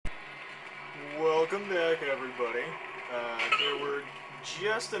Welcome back, everybody. There were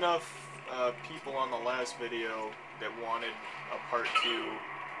just enough people on the last video that wanted a part 2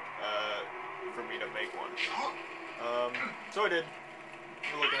 for me to make one. So I did.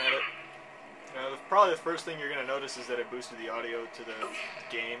 We're looking at it. Probably the first thing you're going to notice is that I boosted the audio to the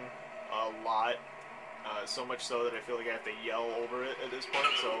game a lot. So much so that I feel like I have to yell over it at this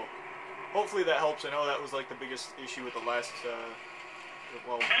point. So hopefully that helps. I know that was like the biggest issue with the last,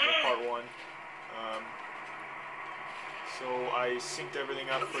 with part 1. So I synced everything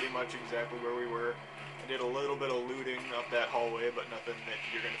up pretty much exactly where we were. I did a little bit of looting up that hallway, but nothing that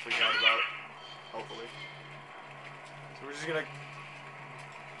you're going to freak out about, hopefully. So we're just going to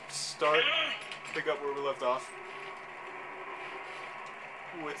pick up where we left off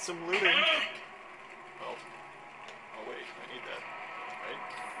with some looting. Oh wait, I need that, right?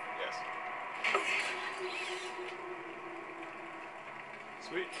 Yes.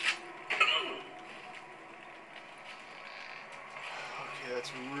 Sweet. Okay,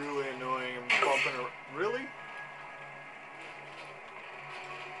 that's really annoying. I'm bumping around. Really?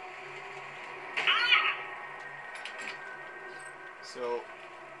 So,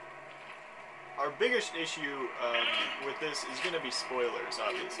 our biggest issue with this is going to be spoilers,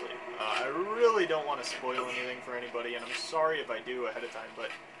 obviously. I really don't want to spoil anything for anybody, and I'm sorry if I do ahead of time,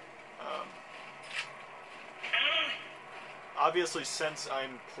 but obviously since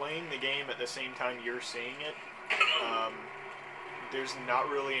I'm playing the game at the same time you're seeing it, there's not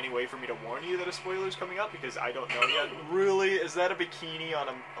really any way for me to warn you that a spoiler is coming up, because I don't know yet. Really? Is that a bikini on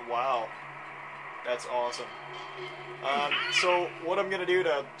a... Wow. That's awesome. So what I'm going to do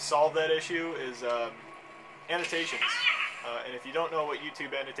to solve that issue is annotations. And if you don't know what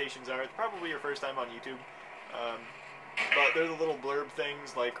YouTube annotations are, it's probably your first time on YouTube. But they're the little blurb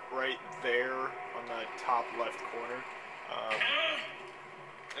things like right there on the top left corner.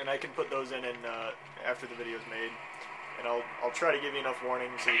 And I can put those in after the video's made. And I'll try to give you enough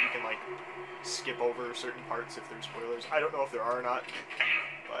warning so that you can like skip over certain parts if there's spoilers. I don't know if there are or not,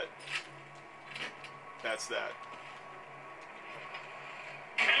 but that's that.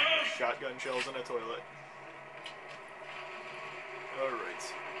 Shotgun shells in a toilet.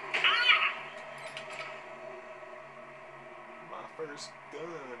 Alright. My first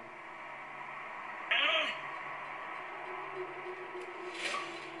gun.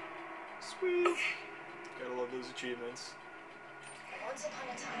 Sweet. Gotta love those achievements. Once upon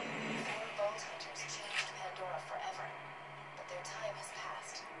a time, 4 Vault Hunters changed Pandora forever. But their time has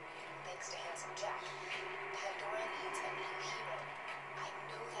passed. Thanks to Handsome Jack, Pandora needs a new hero. I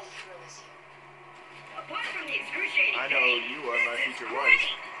know that hero is you. Apart from the excruciating I know you are my future wife.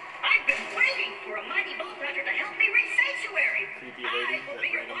 I've been waiting for a mighty Vault Hunter to help me reach Sanctuary. Creepy lady that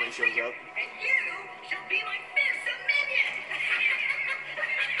randomly shows up. And you shall be my fearsome minion.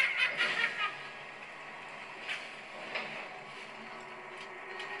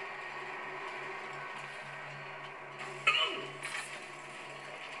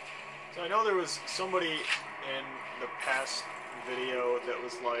 So I know there was somebody in the past video that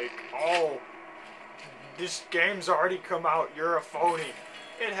was like, "Oh, this game's already come out, you're a phony."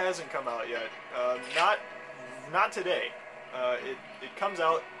 It hasn't come out yet. Not today. It comes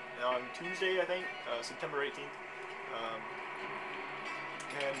out on Tuesday, I think, September 18th.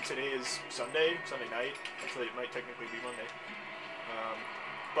 And today is Sunday night. Actually, it might technically be Monday.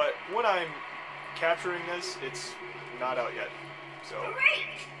 But when I'm capturing this, it's not out yet. So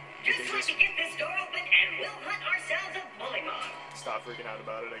Great! Just let me get this door open and we'll hunt ourselves a bully mob. Stop freaking out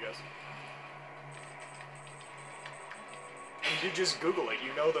about it, I guess. You just Google it.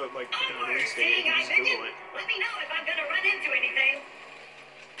 You know the freaking release date. You just Google it. Let me know if I'm gonna run into anything.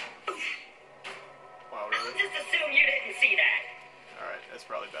 Wow, I'll really? just assume you didn't see that. Alright, that's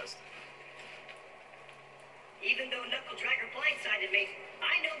probably best. Even though Knuckle Dragger blindsided me,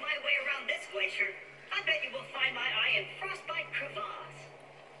 I know my way around this glacier. I bet you will find my eye in Frostbite Crevasse.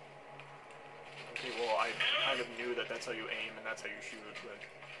 Okay, well, I kind of knew that that's how you aim and that's how you shoot, but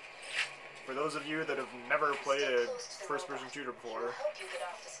for those of you that have never played a first-person shooter before, Help you get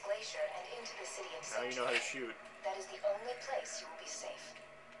off this glacier and into the city of now you know how to shoot. That is the only place you will be safe.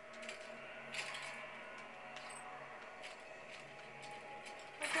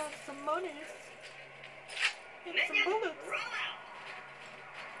 I got some money. And some Minion, bullets. roll out!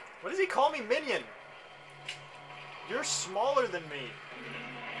 What does he call me, minion? You're smaller than me.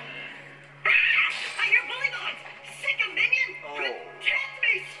 I hear bully mobs! Sick of minion! Oh. Protect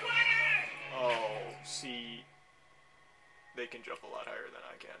me, Squire! Oh, see, they can jump a lot higher than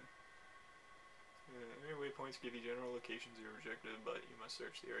I can. Any waypoints give you general locations you're rejected, but you must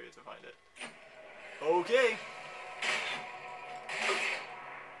search the area to find it. Okay.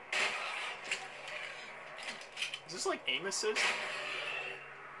 Is this like aim assist?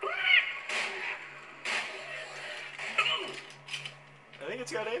 I think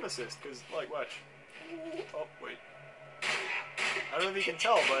it's got aim assist, because, like, watch. Oh, wait. I don't know if you can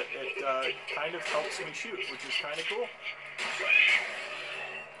tell, but it kind of helps me shoot, which is kind of cool.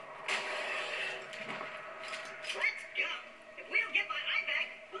 Let's go! If we don't get my eye back,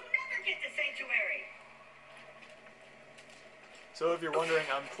 we'll never get to Sanctuary! So if you're wondering,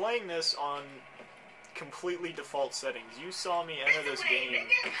 I'm playing this on completely default settings. You saw me enter this game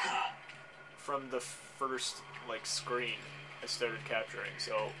from the first, like, screen I started capturing,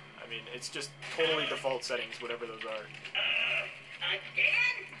 so, I mean, it's just totally default settings, whatever those are.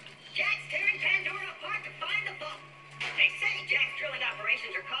 Again? Jack's tearing Pandora apart to find the vault. They say Jack's drilling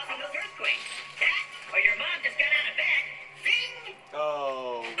operations are causing those earthquakes. That, or your mom just got out of bed. Zing!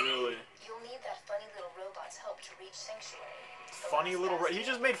 Oh, really? You'll need that funny little robot's help to reach Sanctuary. Funny little he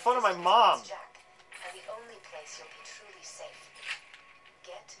just made fun of my mom. Jack, and the only place you'll be truly safe.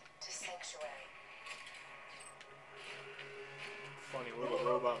 Get to Sanctuary. Funny little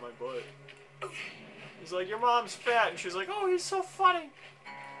robot, my butt. He's like, your mom's fat, and she's like, oh, he's so funny.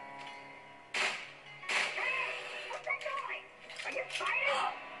 What's that noise? Are you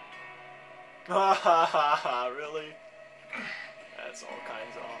fighting? Ha ha ha ha, really? That's all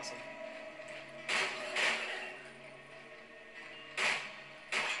kinds of awesome.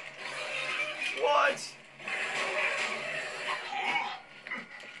 What?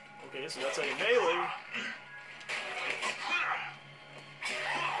 Okay, so that's how you melee.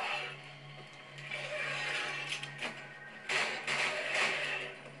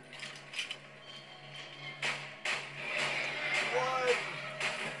 What?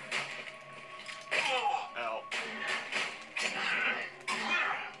 Ow.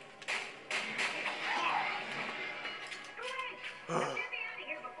 Get me out of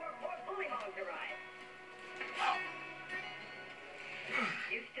here before more bully mogs arrive.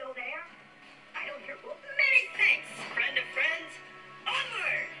 You still there? I don't hear. Well, many thanks, friend of friends.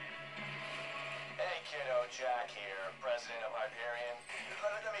 Onward! Hey kiddo, Jack here, president of Hyperion.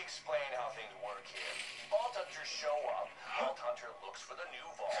 Let me explain how things work here. Vault Hunters show up, Vault Hunter looks for the new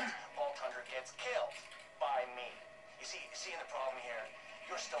vault, Vault Hunter gets killed by me. You see the problem here?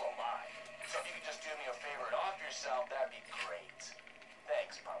 You're still alive. So if you could just do me a favor and off yourself, that'd be great.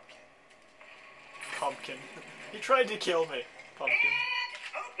 Thanks, Pumpkin. Pumpkin. He tried to kill me. Pumpkin. And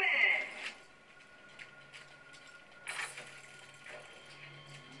open!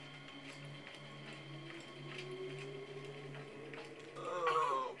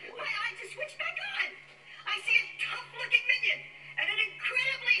 Oh, boy. My eyes just switched back on! I see a tough-looking minion and an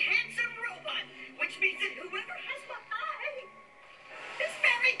incredibly handsome robot, which means that whoever has my eye is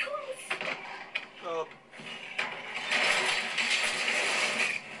very close. Oh.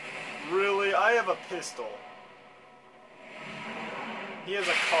 Really? I have a pistol. He has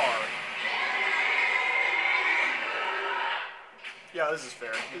a car. Yeah, this is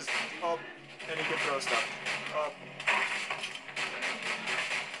fair. This, oh, and he can throw stuff.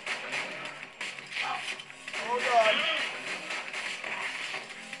 Oh god.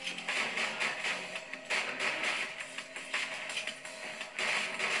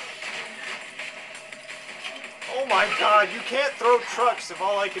 Oh my god, you can't throw trucks if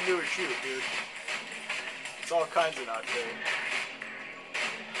all I can do is shoot, dude. It's all kinds of not fair.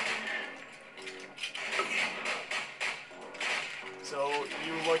 So,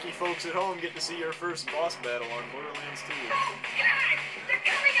 you lucky folks at home get to see your first boss battle on Borderlands 2. Oh, God! They're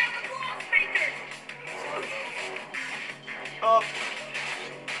coming out with wall speakers! Up.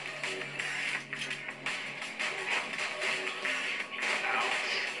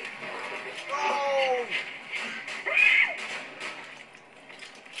 Oh!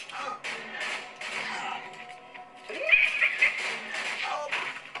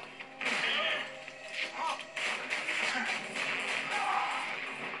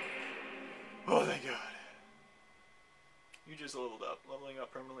 Oh, thank God. You just leveled up. Leveling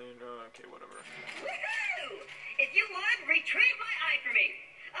up permanently and okay, whatever. Woohoo! If you would, retrieve my eye for me.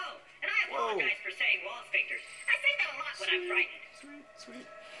 Oh, and I apologize for saying wall sphincters. I say that a lot when I'm frightened. Sweet.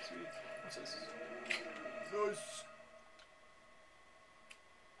 What's this? Nice.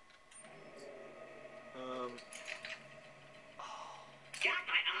 Got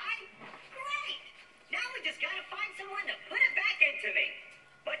my eye? Great! Now we just gotta find someone to put it back into me.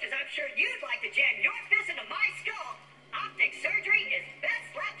 Much as I'm sure you'd like to jam your fist into my skull, optic surgery is best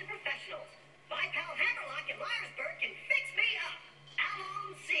left to professionals. My pal Hammerlock in Lyersburg can fix me up.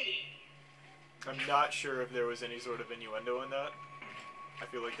 Alon C. I'm not sure if there was any sort of innuendo in that. I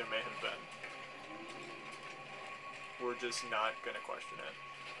feel like there may have been. We're just not gonna question it.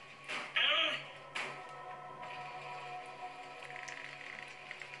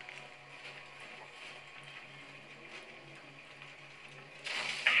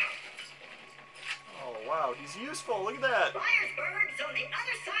 He's useful. Look at that. Liarsburg's on the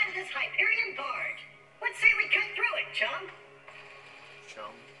other side of this Hyperion barge. Let's say we cut through it, chum.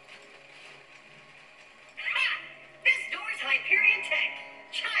 Chum. Ha! This door's Hyperion tech.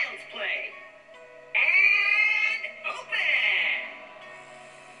 Child's play. And open!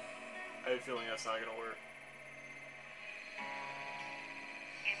 I have a feeling that's not gonna work.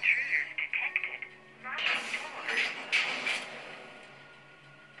 Intruders detected. Not on board.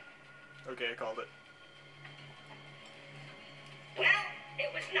 Okay, I called it. Well,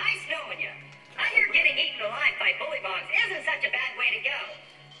 it was nice knowing you. I hear getting eaten alive by bullymongs isn't such a bad way to go.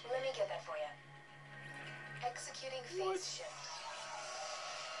 Let me get that for you. Executing phase shift.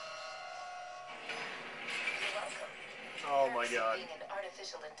 You're welcome. Oh my god. Being an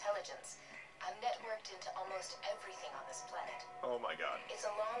artificial intelligence, I'm networked into almost everything on this planet. Oh my god. It's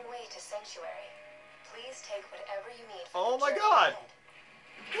a long way to Sanctuary. Please take whatever you need for Oh the my journey god!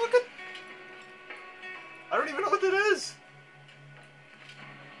 ahead. Look at... I don't even know what that is!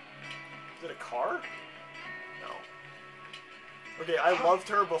 Is it a car? No. Okay, I loved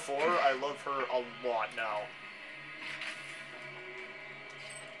her before. I love her a lot now.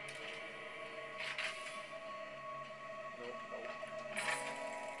 Nope, nope.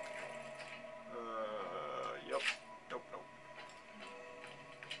 Yep. Nope, nope.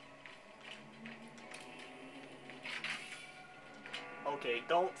 Okay,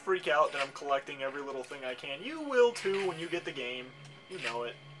 don't freak out that I'm collecting every little thing I can. You will too when you get the game. You know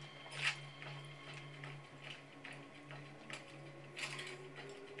it.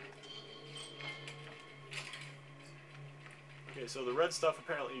 Okay, so the red stuff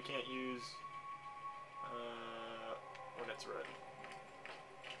apparently you can't use when it's red.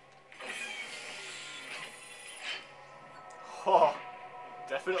 Oh,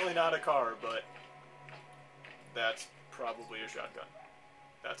 definitely not a car, but that's probably a shotgun.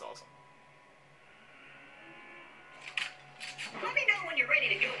 That's awesome. Let me know when you're ready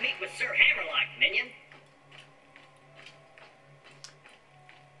to go meet with Sir Hammerlock, minion.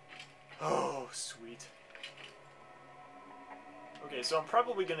 Oh, sweet. Okay, so I'm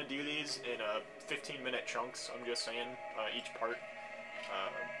probably going to do these in 15-minute chunks, I'm just saying, each part,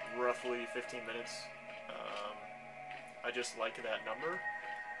 roughly 15 minutes. I just like that number,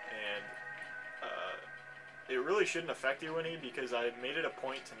 and it really shouldn't affect you any, because I made it a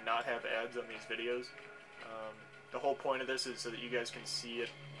point to not have ads on these videos. The whole point of this is so that you guys can see it,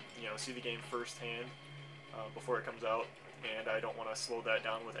 you know, see the game firsthand before it comes out, and I don't want to slow that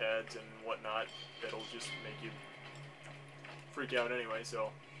down with ads and whatnot. That'll just make you freak out anyway, so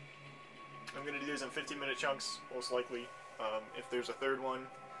I'm going to do these in 15-minute chunks, most likely. If there's a third one,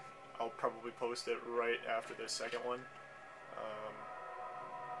 I'll probably post it right after this second one.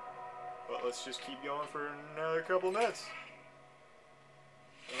 But let's just keep going for another couple minutes.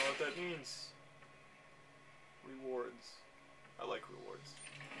 I don't know what that means. Rewards. I like rewards.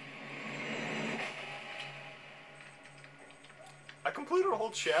 I completed a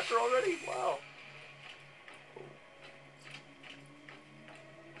whole chapter already? Wow. Oh.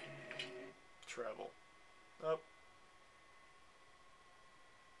 Travel. Up.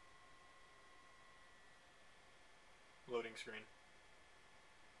 Loading screen.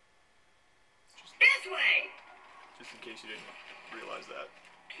 This way! Just in case you didn't realize that.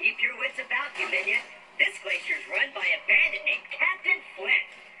 Keep your wits about you, minion. This glacier's run by a bandit named Captain Flint.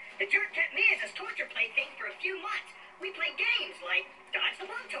 The jerk kept me as his torture plaything for a few months. We played games like Dodge the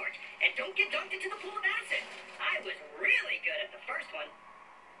Blowtorch and Don't Get Dunked into the Pool of Acid. I was really good at the first one.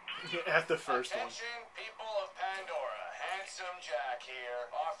 At the first one. Attention, people of Pandora. Handsome Jack here,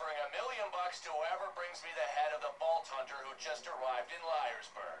 offering $1 million to whoever brings me the head of the Vault Hunter who just arrived in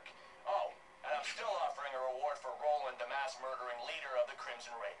Liarsburg. Oh, and I'm still offering a reward for Roland, the mass-murdering leader of the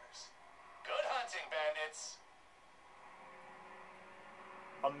Crimson Raiders. Good hunting, bandits.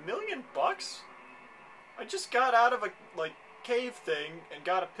 $1 million? I just got out of a cave thing and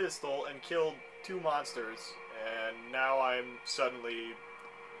got a pistol and killed 2 monsters, and now I'm suddenly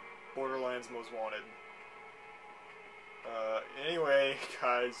Borderlands Most Wanted. Anyway,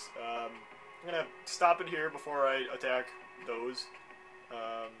 guys, I'm gonna stop it here before I attack those.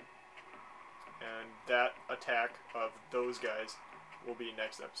 And that attack of those guys will be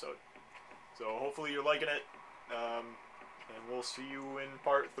next episode. So hopefully you're liking it, and we'll see you in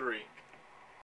part 3.